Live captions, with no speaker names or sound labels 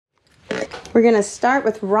We're going to start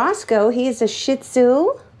with Roscoe. He is a Shih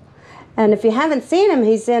Tzu. And if you haven't seen him,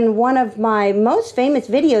 he's in one of my most famous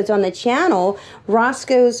videos on the channel,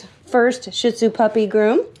 Roscoe's first Shih Tzu puppy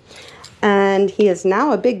groom. And he is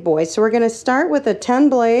now a big boy. So we're going to start with a 10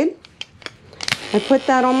 blade. I put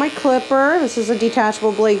that on my clipper. This is a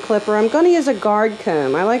detachable blade clipper. I'm going to use a guard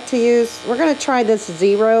comb. I like to use, we're going to try this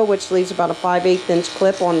 0, which leaves about a 5/8 inch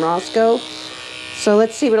clip on Roscoe. So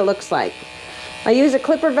let's see what it looks like. I use a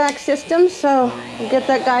clipper vac system, so get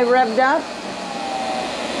that guy revved up.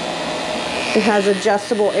 It has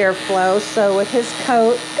adjustable airflow, so with his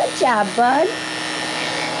coat, good job, bud.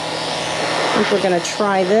 I think we're going to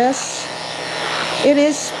try this. It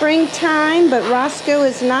is springtime, but Roscoe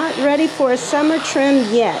is not ready for a summer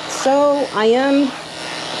trim yet, so I am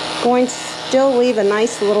going to still leave a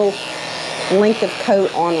nice little length of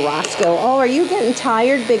coat on Roscoe. Oh, are you getting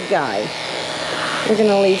tired, big guy? We're going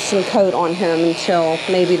to leave some coat on him until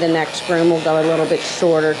maybe the next groom will go a little bit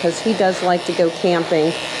shorter, because he does like to go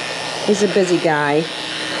camping. He's a busy guy.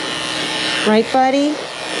 Right, buddy?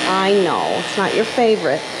 I know, it's not your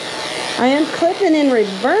favorite. I am clipping in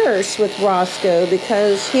reverse with Roscoe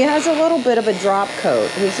because he has a little bit of a drop coat.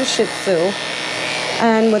 He's a Shih Tzu.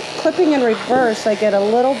 And with clipping in reverse, I get a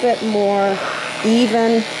little bit more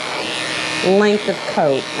even length of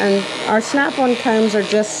coat. And our snap-on combs are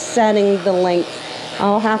just setting the length.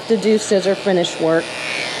 I'll have to do scissor finish work.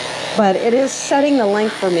 But it is setting the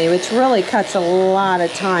length for me, which really cuts a lot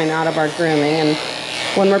of time out of our grooming. And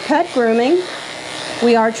when we're pet grooming,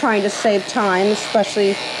 we are trying to save time,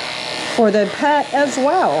 especially for the pet as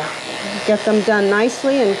well. Get them done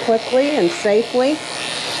nicely and quickly and safely.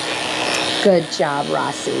 Good job,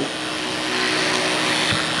 Rossi.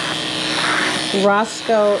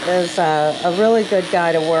 Roscoe is a really good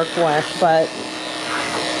guy to work with, but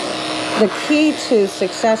the key to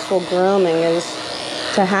successful grooming is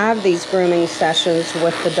to have these grooming sessions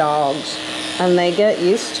with the dogs, and they get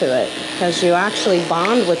used to it because you actually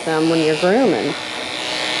bond with them when you're grooming.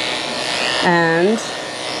 And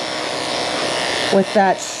with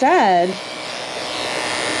that said,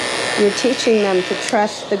 you're teaching them to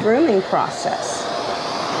trust the grooming process.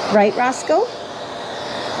 Right, Roscoe?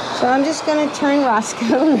 So I'm just going to turn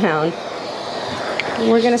Roscoe around.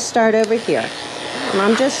 We're going to start over here. And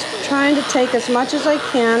I'm just trying to take as much as I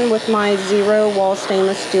can with my 0 wall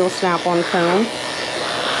stainless steel snap-on comb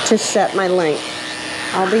to set my length.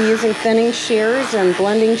 I'll be using thinning shears and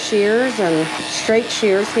blending shears and straight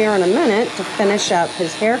shears here in a minute to finish up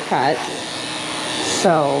his haircut.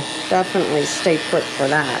 So definitely stay put for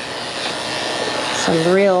that.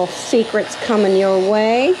 Some real secrets coming your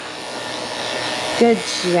way. Good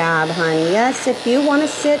job, honey. Yes, if you want to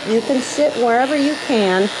sit, you can sit wherever you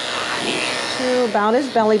can. To about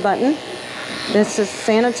his belly button. This is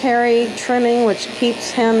sanitary trimming, which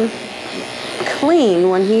keeps him clean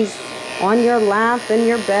when he's on your lap, in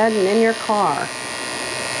your bed, and in your car.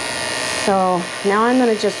 So now I'm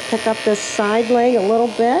going to just pick up this side leg a little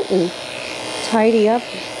bit and tidy up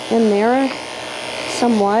in there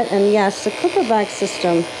somewhat. And yes, the clipper vac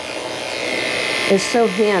system is so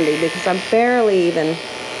handy because I barely even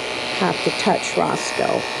have to touch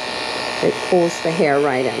Roscoe. It pulls the hair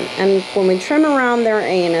right in. And when we trim around their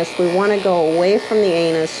anus, we want to go away from the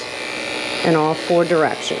anus in all 4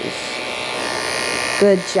 directions.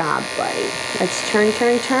 Good job, buddy. Let's turn,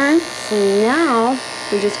 turn, turn. So now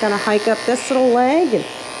we just got to hike up this little leg and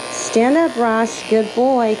stand up, Ross. Good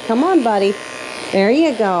boy. Come on, buddy. There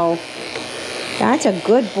you go. That's a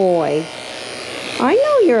good boy. I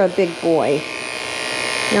know you're a big boy.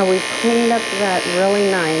 Now we've cleaned up that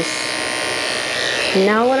really nice.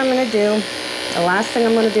 Now what I'm going to do, the last thing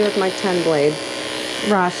I'm going to do with my 10 blade,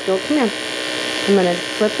 Roscoe, come here. I'm going to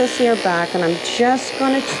flip this ear back and I'm just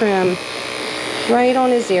going to trim right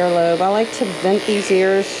on his earlobe. I like to vent these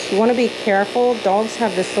ears. You want to be careful. Dogs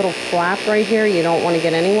have this little flap right here. You don't want to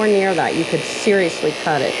get anywhere near that. You could seriously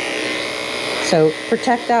cut it. So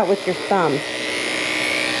protect that with your thumb.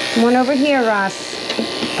 Come on over here, Ross.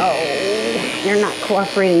 Oh, you're not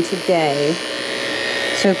cooperating today.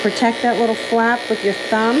 So protect that little flap with your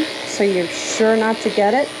thumb so you're sure not to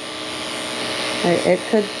get it. It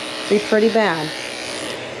could be pretty bad.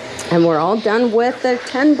 And we're all done with the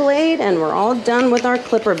 10 blade and we're all done with our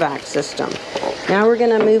clipper vac system. Now we're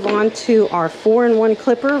going to move on to our 4-in-1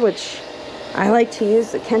 clipper, which I like to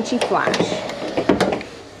use the Kenchi Flash.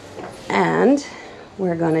 And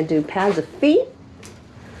we're going to do pads of feet.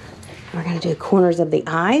 We're going to do corners of the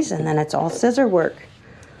eyes, and then it's all scissor work.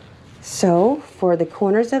 So for the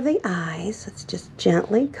corners of the eyes, let's just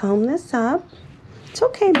gently comb this up. It's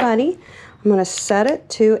okay, buddy. I'm going to set it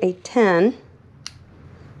to a 10.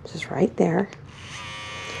 This is right there.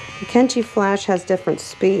 The Kenchi Flash has different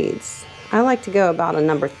speeds. I like to go about a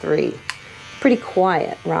number 3. Pretty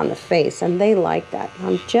quiet around the face, and they like that.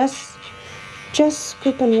 I'm just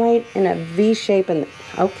scooping right in a V shape in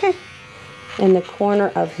the corner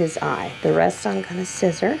of his eye. The rest I'm gonna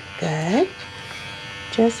scissor. Good.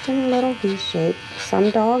 Just in a little V shape.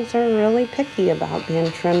 Some dogs are really picky about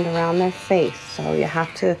being trimmed around their face, so you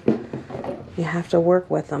have to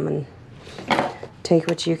work with them and take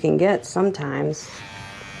what you can get sometimes.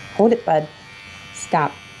 Hold it, bud.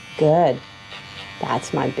 Stop. Good.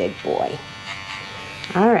 That's my big boy.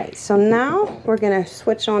 All right, so now we're gonna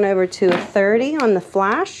switch on over to a 30 on the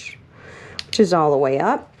Flash, which is all the way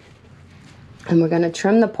up. And we're gonna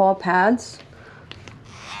trim the paw pads,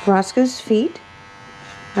 Roscoe's feet.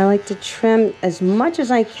 I like to trim as much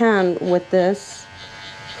as I can with this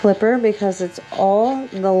clipper because it's all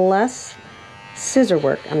the less scissor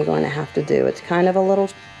work I'm going to have to do. It's kind of a little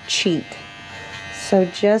cheat. So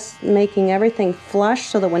just making everything flush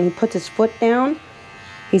so that when he puts his foot down,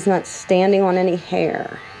 he's not standing on any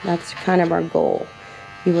hair. That's kind of our goal.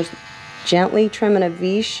 He was gently trimming a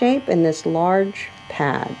V shape in this large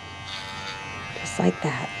pad. Just like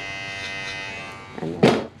that. And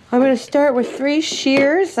then I'm going to start with 3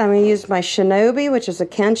 shears. I'm going to use my Shinobi, which is a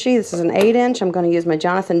Kenchi. This is an 8-inch. I'm going to use my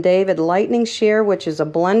Jonathan David Lightning Shear, which is a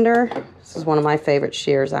blender. This is one of my favorite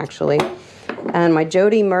shears, actually. And my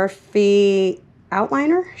Jody Murphy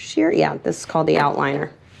outliner shear. Yeah, this is called the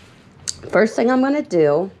outliner. First thing I'm going to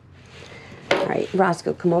do, all right,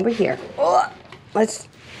 Roscoe, come over here. Let's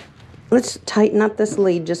tighten up this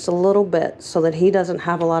lead just a little bit so that he doesn't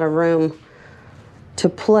have a lot of room to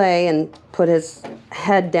play and put his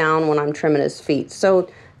head down when I'm trimming his feet. So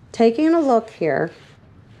taking a look here,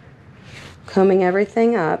 combing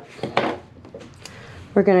everything up,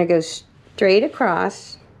 we're going to go straight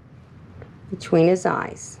across between his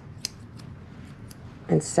eyes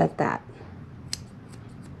and set that.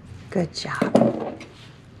 Good job.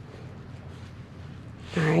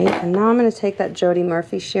 All right, and now I'm going to take that Jody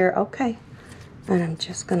Murphy shear, and I'm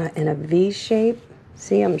just going to, in a V shape,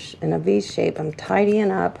 see, I'm in a V shape, I'm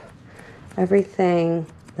tidying up everything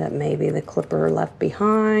that maybe the clipper left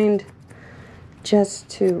behind, just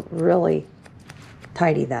to really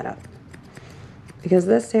tidy that up. Because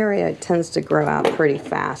this area tends to grow out pretty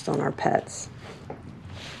fast on our pets.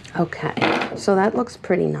 Okay, so that looks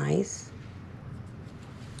pretty nice.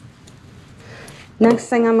 Next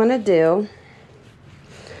thing I'm going to do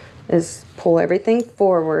is pull everything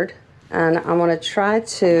forward, and I want to try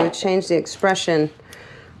to change the expression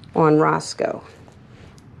on Roscoe.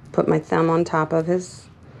 Put my thumb on top of his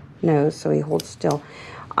nose so he holds still.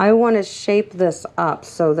 I want to shape this up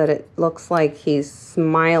so that it looks like he's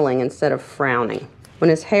smiling instead of frowning. When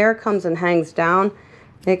his hair comes and hangs down,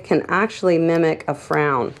 it can actually mimic a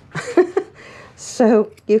frown.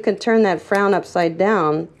 So you can turn that frown upside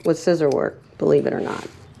down with scissor work, believe it or not.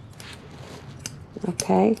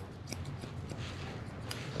 Okay.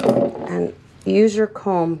 And use your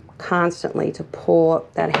comb constantly to pull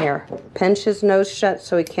up that hair. Pinch his nose shut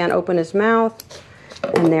so he can't open his mouth.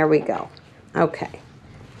 And there we go. Okay.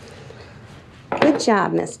 Good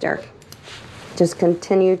job, mister. Just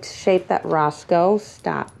continue to shape that Roscoe.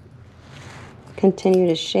 Stop. Continue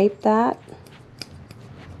to shape that.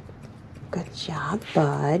 Good job,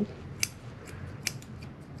 bud.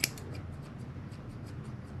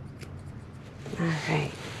 All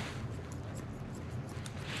right.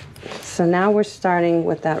 So now we're starting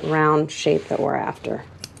with that round shape that we're after.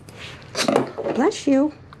 Bless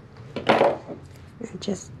you. And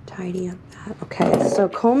just tidy up that. Okay, so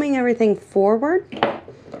combing everything forward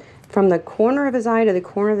from the corner of his eye to the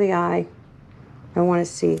corner of the eye, I want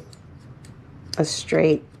to see a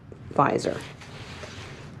straight visor.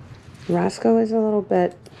 Roscoe is a little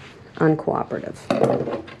bit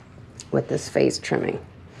uncooperative with this face trimming.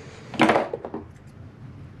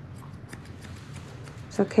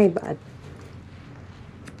 It's okay, bud.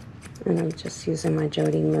 And I'm just using my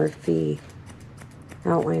Jody Murphy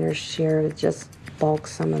outliner shear to just bulk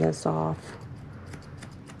some of this off.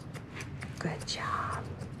 Good job.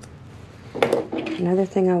 Another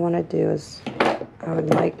thing I want to do is I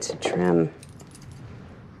would like to trim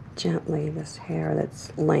gently this hair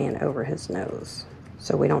that's laying over his nose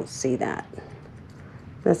so we don't see that.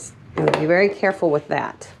 This, I'm going to be very careful with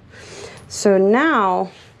that. So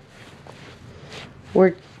now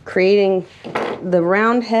we're creating the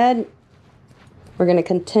round head. We're going to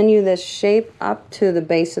continue this shape up to the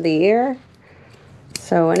base of the ear.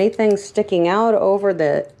 So anything sticking out over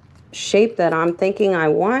the shape that I'm thinking I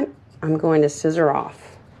want, I'm going to scissor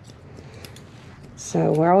off.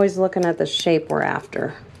 So we're always looking at the shape we're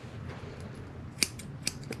after.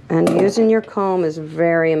 And using your comb is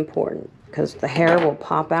very important because the hair will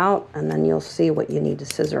pop out and then you'll see what you need to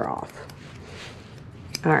scissor off.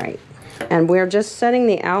 All right. And we're just setting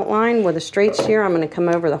the outline with a straight shear. I'm going to come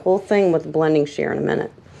over the whole thing with a blending shear in a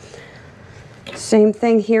minute. Same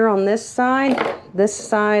thing here on this side. This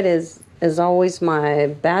side is always my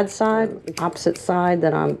bad side, opposite side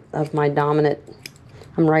that I'm of my dominant.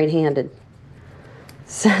 I'm right-handed.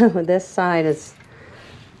 So this side is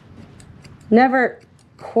never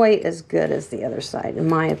quite as good as the other side, in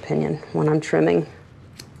my opinion, when I'm trimming.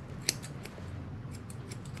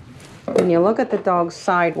 When you look at the dog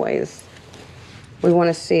sideways, we want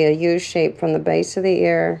to see a U shape from the base of the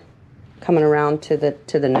ear coming around to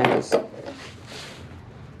the nose.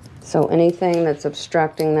 So anything that's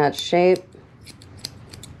obstructing that shape,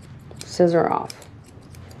 scissor off.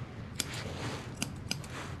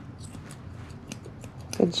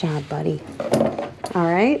 Good job, buddy. All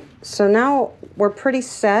right, so now we're pretty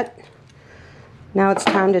set. Now it's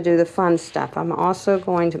time to do the fun stuff. I'm also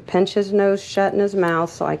going to pinch his nose shut in his mouth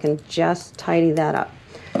so I can just tidy that up.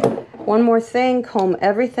 One more thing, comb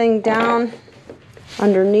everything down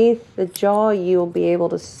underneath the jaw. You'll be able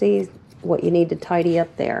to see what you need to tidy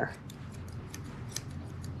up there.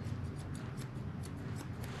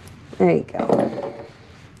 There you go.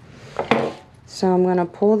 So I'm going to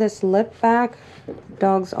pull this lip back.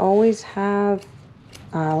 Dogs always have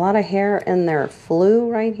a lot of hair in their flue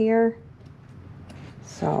right here.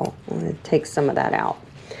 So I'm going to take some of that out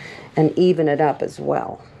and even it up as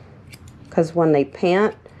well. Because when they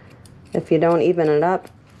pant, if you don't even it up,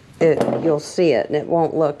 you'll see it and it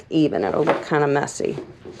won't look even. It'll look kind of messy.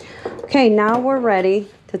 Okay, now we're ready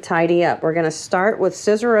to tidy up. We're going to start with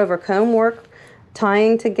scissor over comb work,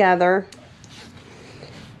 tying together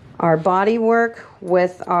our body work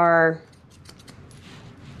with our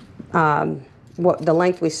the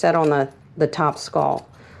length we set on the top skull.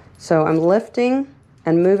 So I'm lifting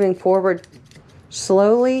and moving forward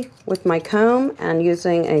slowly with my comb and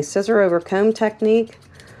using a scissor over comb technique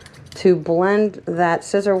to blend that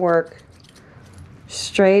scissor work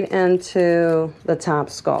straight into the top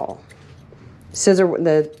skull.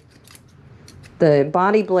 The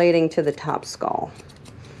body blading to the top skull.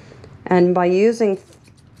 And by using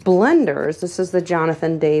blenders, this is the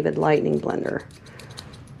Jonathan David Lightning Blender.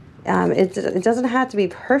 It doesn't have to be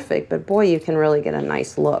perfect, but boy, you can really get a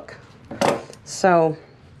nice look. So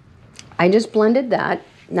I just blended that.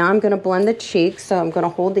 Now I'm going to blend the cheeks, so I'm going to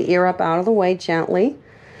hold the ear up out of the way gently.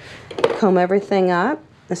 Comb everything up.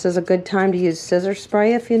 This is a good time to use scissor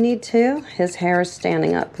spray if you need to. His hair is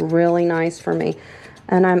standing up really nice for me.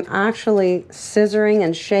 And I'm actually scissoring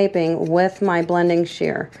and shaping with my blending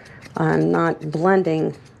shear. I'm not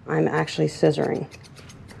blending, I'm actually scissoring,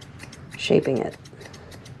 shaping it.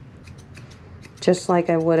 Just like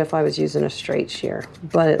I would if I was using a straight shear.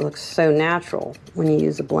 But it looks so natural when you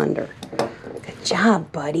use a blender. Good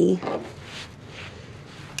job, buddy.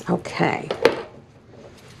 Okay.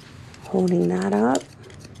 Holding that up.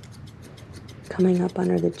 Coming up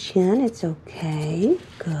under the chin. It's okay.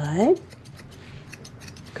 Good.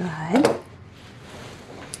 Good.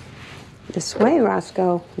 This way,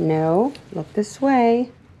 Roscoe. No. Look this way.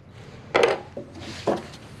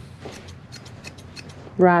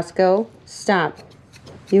 Roscoe, stop.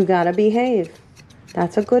 You gotta behave.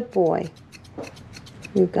 That's a good boy.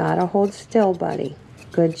 You gotta hold still, buddy.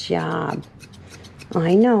 Good job.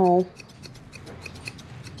 I know.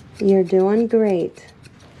 You're doing great.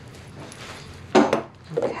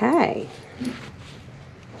 Okay.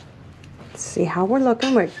 Let's see how we're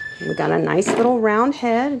looking. We got a nice little round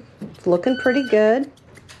head. It's looking pretty good.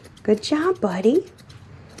 Good job, buddy.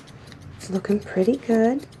 It's looking pretty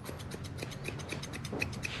good.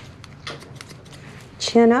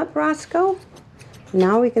 Chin up, Roscoe.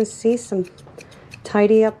 Now we can see some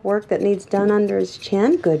tidy up work that needs done under his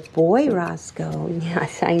chin. Good boy, Roscoe.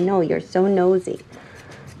 Yes, I know. You're so nosy.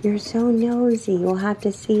 You're so nosy. You'll have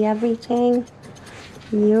to see everything.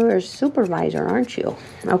 You're a supervisor, aren't you?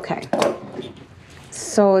 Okay.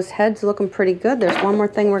 So his head's looking pretty good. There's one more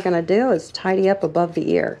thing we're going to do is tidy up above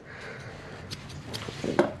the ear.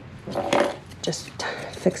 Just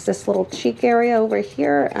fix this little cheek area over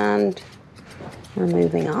here and we're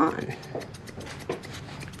moving on.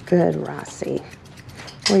 Good, Rossi.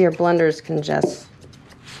 Well, your blenders can just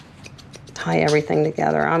tie everything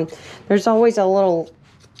together. There's always a little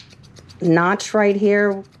notch right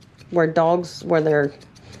here where their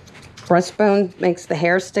breastbone makes the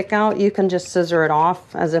hair stick out. You can just scissor it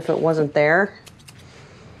off as if it wasn't there.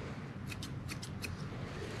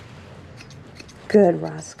 Good,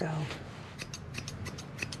 Roscoe.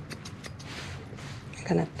 I'm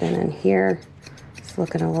gonna thin in here. It's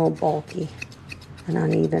looking a little bulky. and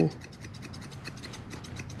uneven.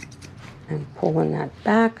 And pulling that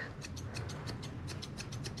back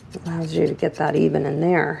allows you to get that even in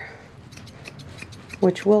there,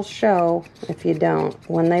 which will show if you don't.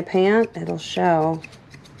 When they pant, it'll show.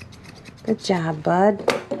 Good job,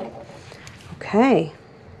 bud. Okay.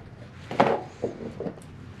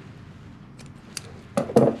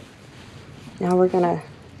 Now we're gonna,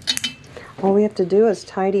 all we have to do is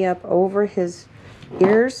tidy up over his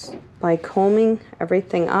ears by combing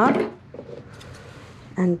everything up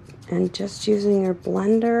and just using your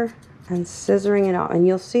blender and scissoring it out. And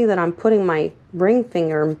you'll see that I'm putting my ring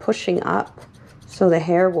finger and pushing up so the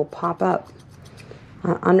hair will pop up.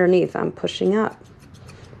 Underneath, I'm pushing up.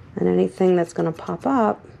 And anything that's gonna pop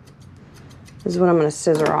up is what I'm gonna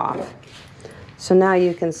scissor off. So now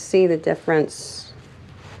you can see the difference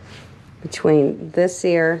between this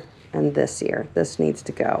ear and this ear. This needs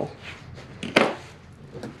to go.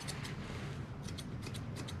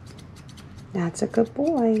 That's a good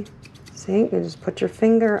boy. See, you just put your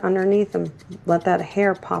finger underneath and let that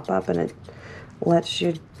hair pop up, and it lets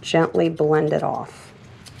you gently blend it off.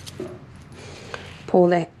 Pull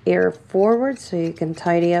the ear forward so you can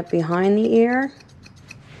tidy up behind the ear.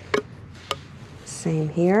 Same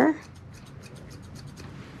here.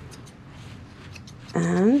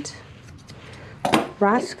 And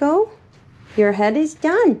Roscoe, your head is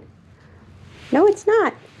done. No, it's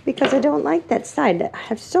not, because I don't like that side. I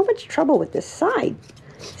have so much trouble with this side.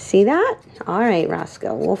 See that? All right,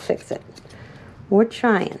 Roscoe, we'll fix it. We're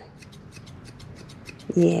trying.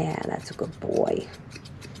 Yeah, that's a good boy.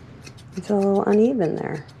 It's a little uneven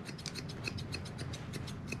there.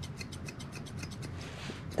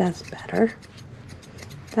 That's better.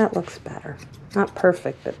 That looks better. Not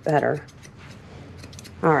perfect, but better.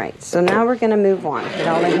 All right, so now we're gonna move on. Get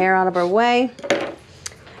all the hair out of our way.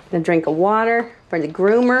 Gonna drink of water for the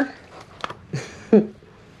groomer.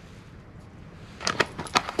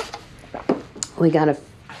 We gotta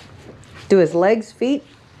do his legs, feet,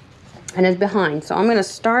 and his behind. So I'm gonna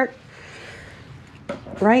start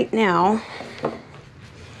right now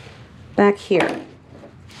back here.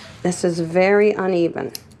 This is very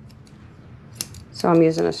uneven. So I'm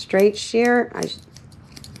using a straight shear. I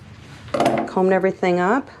combed everything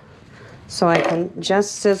up so I can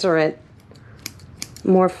just scissor it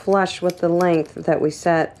more flush with the length that we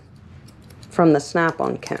set from the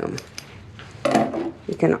snap-on comb.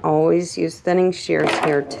 You can always use thinning shears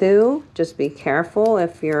here too. Just be careful.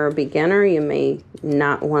 If you're a beginner, you may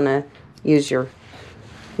not want to use your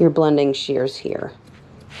blending shears here.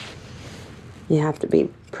 You have to be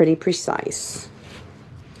pretty precise.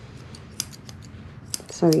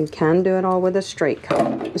 So you can do it all with a straight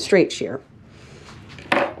comb, a straight shear.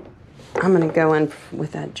 I'm going to go in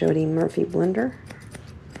with that Jody Murphy blender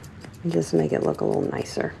and just make it look a little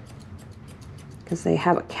nicer, because they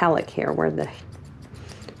have a calic here where the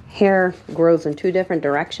hair grows in two different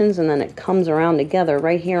directions and then it comes around together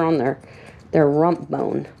right here on their rump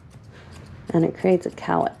bone, and it creates a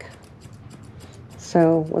calic.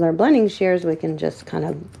 So with our blending shears, we can just kind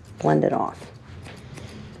of blend it off.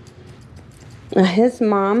 Now, his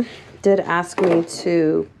mom did ask me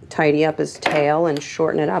to tidy up his tail and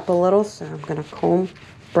shorten it up a little, so I'm going to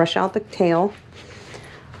brush out the tail.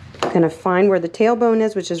 I'm going to find where the tailbone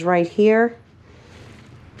is, which is right here,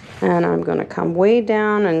 and I'm going to come way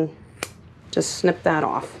down and just snip that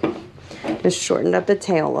off. Just shortened up the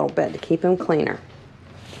tail a little bit to keep him cleaner.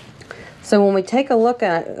 So when we take a look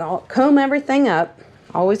at it, I'll comb everything up,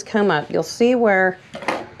 always comb up. You'll see where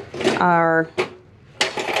our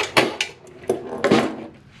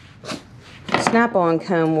snap-on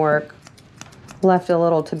comb work left a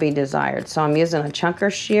little to be desired. So I'm using a chunker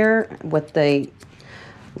shear with the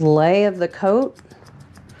lay of the coat,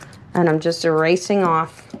 and I'm just erasing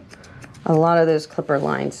off a lot of those clipper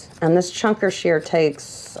lines. And this chunker shear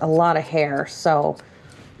takes a lot of hair, so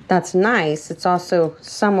that's nice. It's also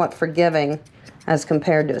somewhat forgiving as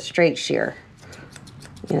compared to a straight shear.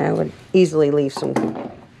 You know, it would easily leave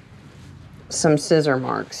some scissor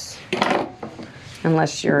marks,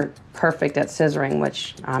 unless you're perfect at scissoring,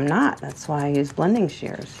 which I'm not. That's why I use blending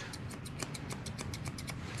shears.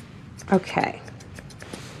 Okay.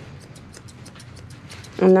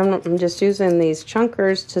 And then I'm just using these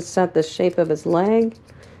chunkers to set the shape of his leg.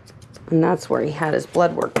 And that's where he had his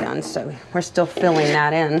blood work done, so we're still filling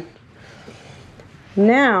that in.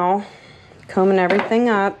 Now, combing everything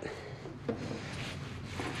up.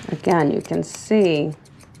 Again, you can see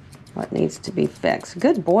what needs to be fixed.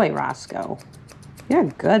 Good boy, Roscoe. You're a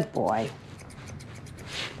good boy.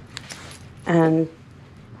 And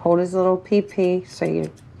hold his little PP so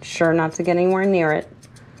you're sure not to get anywhere near it.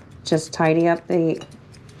 Just tidy up the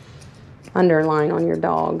underline on your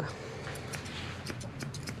dog.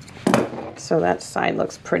 So that side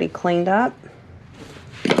looks pretty cleaned up.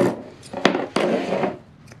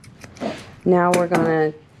 Now we're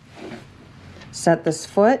going to set this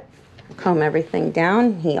foot, comb everything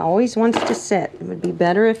down. He always wants to sit. It would be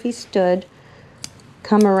better if he stood.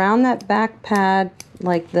 Come around that back pad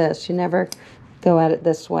like this. You never go at it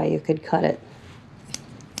this way. You could cut it.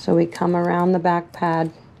 So we come around the back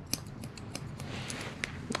pad.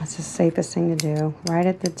 That's the safest thing to do. Right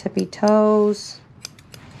at the tippy toes.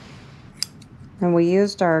 And we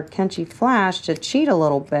used our Kenchi Flash to cheat a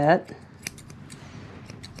little bit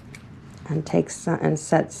and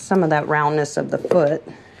set some of that roundness of the foot.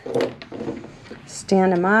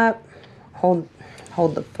 Stand him up, hold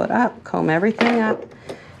the foot up, comb everything up.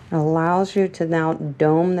 It allows you to now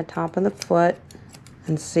dome the top of the foot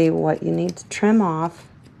and see what you need to trim off.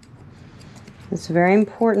 It's very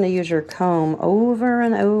important to use your comb over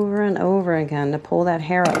and over and over again to pull that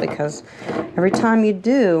hair up, because every time you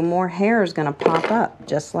do, more hair is going to pop up,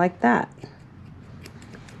 just like that.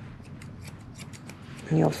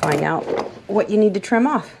 And you'll find out what you need to trim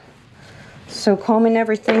off. So combing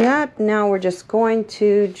everything up, now we're just going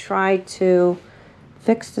to try to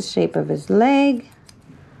fix the shape of his leg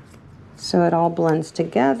so it all blends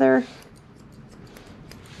together.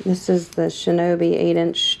 This is the Shinobi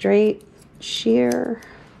 8-inch straight shear.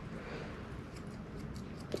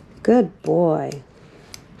 Good boy.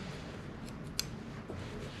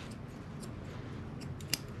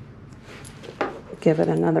 Give it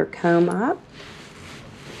another comb up.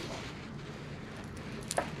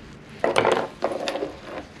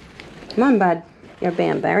 Come on, bud. You're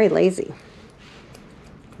being very lazy.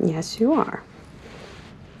 Yes, you are.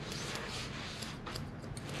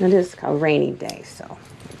 It is a rainy day, so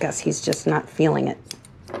I guess he's just not feeling it.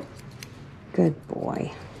 Good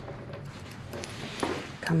boy.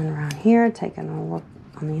 Coming around here, taking a look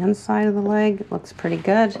on the inside of the leg. It looks pretty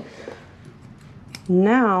good.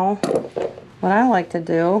 Now, what I like to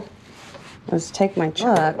do is take my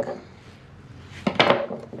look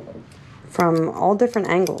from all different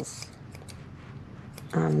angles.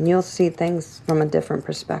 You'll see things from a different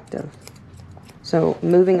perspective. So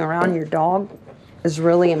moving around your dog is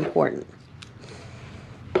really important.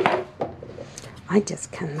 I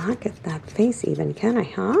just cannot get that face even, can I,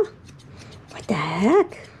 huh? What the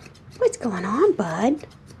heck? What's going on, bud?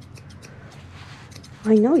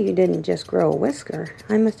 I know you didn't just grow a whisker.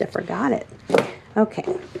 I must have forgot it.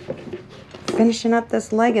 Okay. Finishing up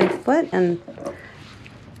this leg and foot, and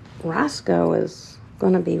Roscoe is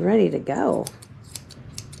going to be ready to go.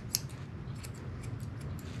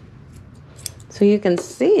 So you can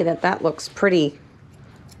see that that looks pretty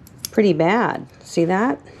bad. See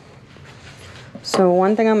that? So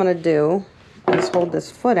one thing I'm going to do is hold this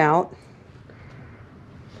foot out,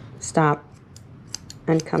 stop,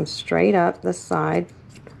 and come straight up the side.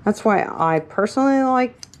 That's why I personally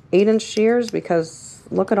like 8-inch shears, because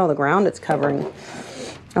look at all the ground it's covering.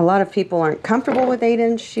 A lot of people aren't comfortable with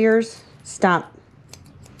 8-inch shears. Stop.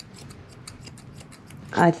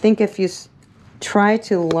 I think if you try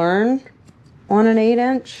to learn on an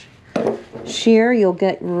 8-inch shear, you'll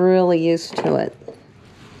get really used to it.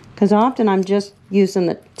 Because often I'm just using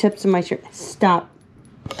the tips of my shear. Stop.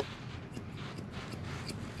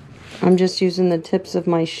 I'm just using the tips of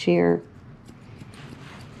my shear.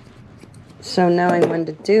 So knowing when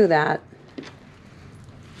to do that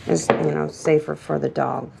is, you know, safer for the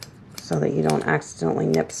dog, so that you don't accidentally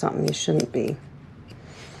nip something you shouldn't be.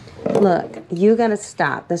 Look, you gotta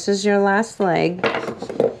stop. This is your last leg.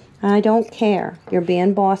 I don't care. You're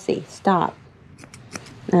being bossy. Stop.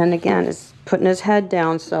 And again, it's putting his head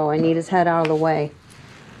down, so I need his head out of the way.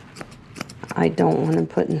 I don't want him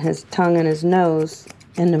putting his tongue and his nose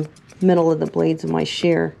in the middle of the blades of my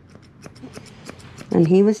shear. And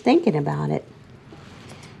he was thinking about it.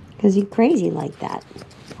 Because you're crazy like that,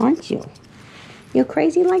 aren't you? You're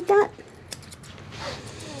crazy like that?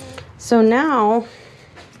 So now,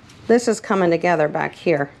 this is coming together back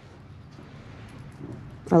here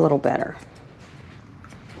a little better.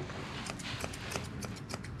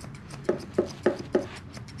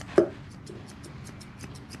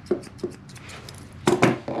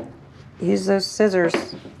 Use those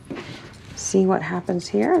scissors. See what happens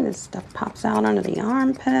here? This stuff pops out under the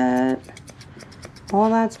armpit. All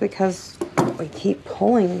that's because we keep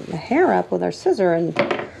pulling the hair up with our scissor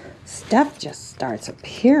and stuff just starts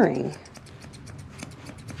appearing.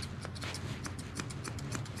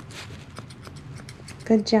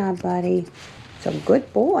 Good job, buddy. It's a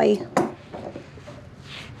good boy.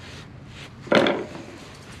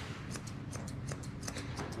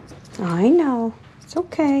 I know. It's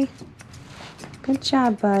okay. Good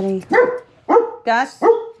job, buddy. Gus,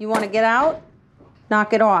 you want to get out?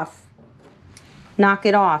 Knock it off. Knock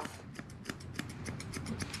it off.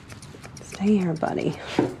 Stay here, buddy.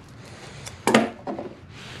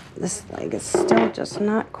 This leg is still just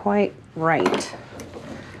not quite right.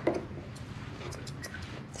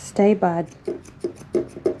 Stay, bud.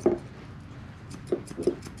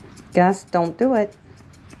 Gus, don't do it.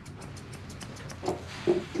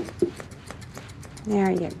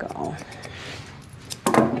 There you go.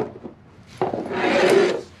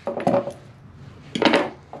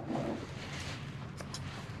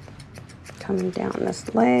 Coming down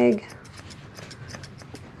this leg.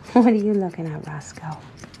 What are you looking at, Roscoe?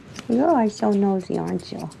 You are so nosy,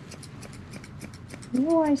 aren't you?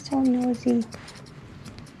 You are so nosy.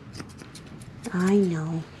 I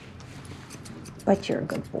know. But you're a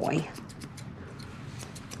good boy.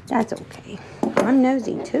 That's okay. I'm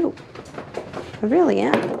nosy too. I really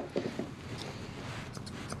am.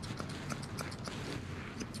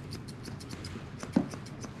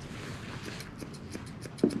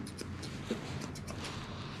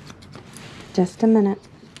 Just a minute.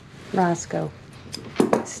 Roscoe.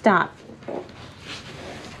 Stop.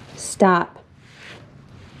 Stop.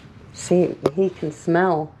 See, he can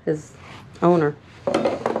smell his owner.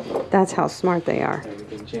 That's how smart they are.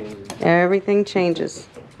 Everything changes. Everything changes.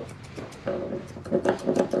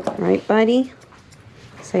 Right, buddy?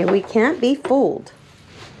 Say, we can't be fooled.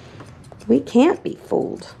 We can't be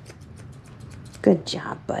fooled. Good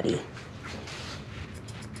job, buddy.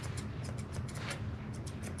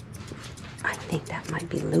 I think that might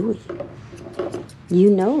be Louie. You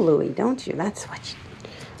know Louie, don't you? That's what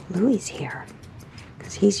Louie's here.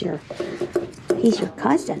 Because he's your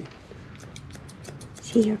cousin. Is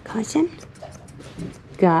he your cousin?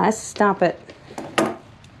 Gus, stop it.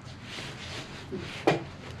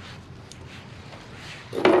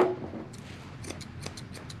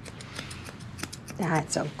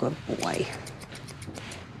 That's a good boy.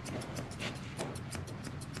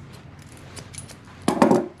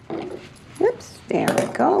 Oops, there we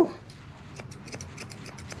go.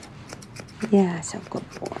 Yeah, it's a good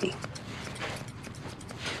boy.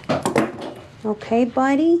 Okay,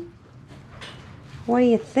 buddy? What do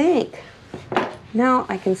you think? Now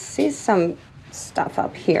I can see some stuff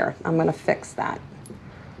up here. I'm going to fix that.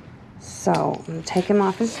 So I'm going to take him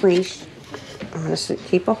off his leash. I'm going to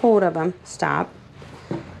keep a hold of him. Stop.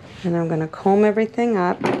 And I'm going to comb everything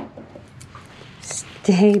up.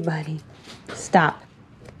 Stay, buddy. Stop.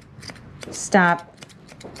 Stop.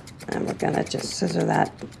 And we're going to just scissor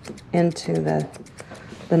that into the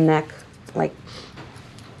neck like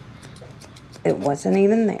it wasn't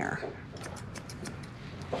even there.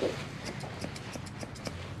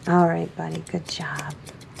 All right, buddy. Good job.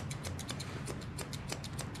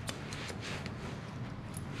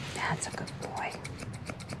 That's a good boy.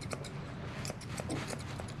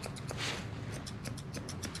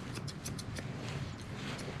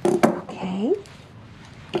 Okay.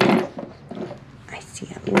 I see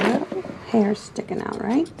a little hair sticking out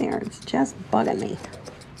right there. It's just bugging me.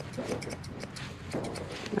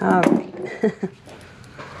 All right.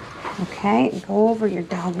 Okay, go over your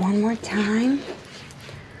dog one more time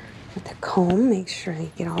with the comb. Make sure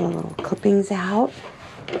you get all the little clippings out.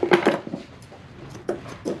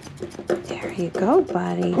 There you go,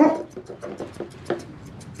 buddy.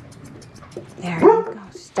 There you go.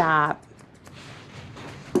 Stop.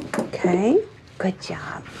 Okay, good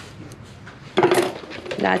job.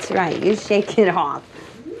 That's right. You shake it off.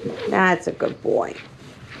 That's a good boy.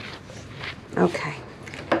 Okay.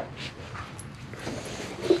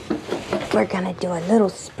 We're going to do a little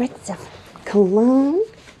spritz of cologne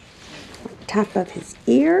on top of his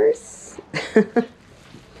ears.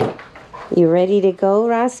 You ready to go,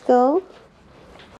 Roscoe?